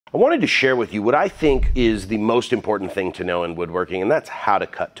I wanted to share with you what I think is the most important thing to know in woodworking, and that's how to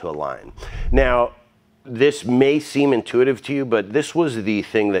cut to a line. Now, this may seem intuitive to you, but this was the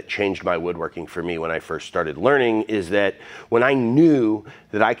thing that changed my woodworking for me when I first started learning, is that when I knew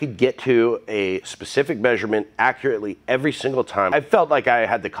that I could get to a specific measurement accurately every single time, I felt like I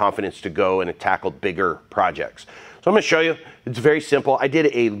had the confidence to go and tackle bigger projects. So I'm gonna show you, it's very simple. I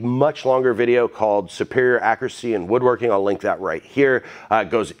did a much longer video called Superior Accuracy in Woodworking. I'll link that right here. It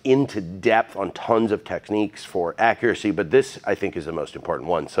goes into depth on tons of techniques for accuracy, but this I think is the most important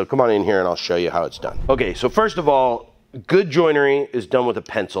one. So come on in here and I'll show you how it's done. Okay, so first of all, good joinery is done with a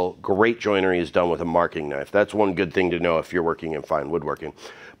pencil. Great joinery is done with a marking knife. That's one good thing to know if you're working in fine woodworking.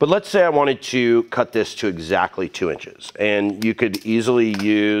 But let's say I wanted to cut this to exactly 2 inches, and you could easily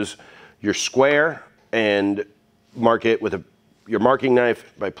use your square and mark it with your marking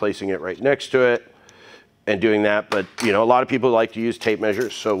knife by placing it right next to it and doing that. But you know, a lot of people like to use tape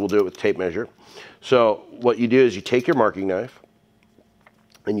measures, so we'll do it with tape measure. So what you do is you take your marking knife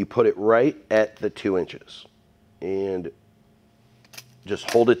and you put it right at the 2 inches and just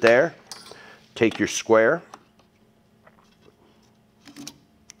hold it there. Take your square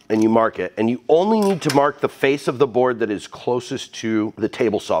and you mark it, and you only need to mark the face of the board that is closest to the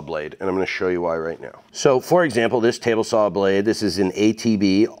table saw blade, and I'm going to show you why right now. So for example, this table saw blade, this is an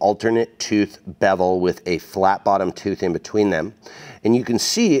ATB, alternate tooth bevel, with a flat bottom tooth in between them, and you can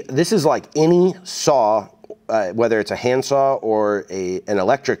see this is like any saw, whether it's a hand saw or an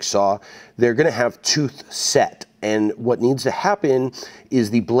electric saw, they're going to have tooth set. And what needs to happen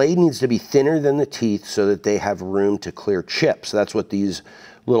is the blade needs to be thinner than the teeth so that they have room to clear chips. That's what these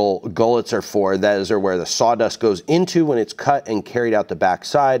little gullets are for. Those are where the sawdust goes into when it's cut and carried out the back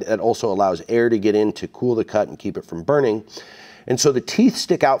side. It also allows air to get in to cool the cut and keep it from burning. And so the teeth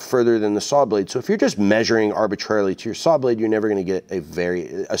stick out further than the saw blade. So if you're just measuring arbitrarily to your saw blade, you're never going to get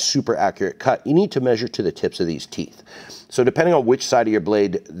a super accurate cut. You need to measure to the tips of these teeth. So depending on which side of your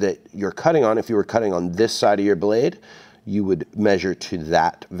blade that you're cutting on, if you were cutting on this side of your blade, you would measure to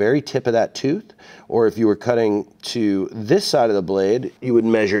that very tip of that tooth. Or if you were cutting to this side of the blade, you would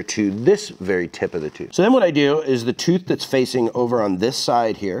measure to this very tip of the tooth. So then what I do is the tooth that's facing over on this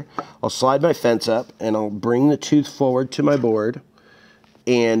side here, I'll slide my fence up and I'll bring the tooth forward to my board.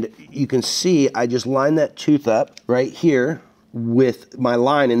 And you can see I just line that tooth up right here with my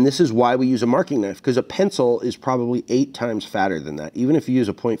line, and this is why we use a marking knife, because a pencil is probably 8 times fatter than that. Even if you use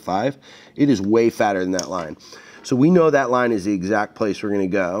a 0.5, it is way fatter than that line. So we know that line is the exact place we're going to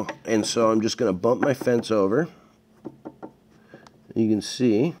go, and so I'm just going to bump my fence over. You can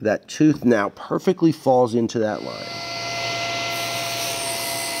see that tooth now perfectly falls into that line.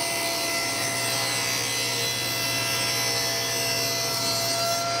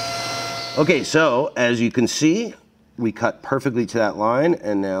 Okay, so as you can see, we cut perfectly to that line,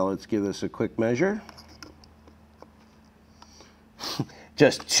 and now let's give this a quick measure.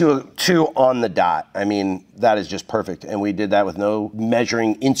 Just two on the dot. I mean, that is just perfect. And we did that with no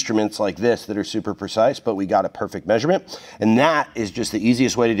measuring instruments like this that are super precise, but we got a perfect measurement. And that is just the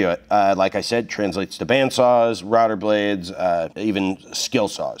easiest way to do it. Like I said, translates to band saws, router blades, even skill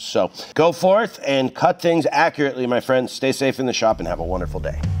saws. So go forth and cut things accurately, my friends. Stay safe in the shop and have a wonderful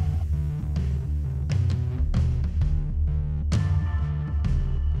day.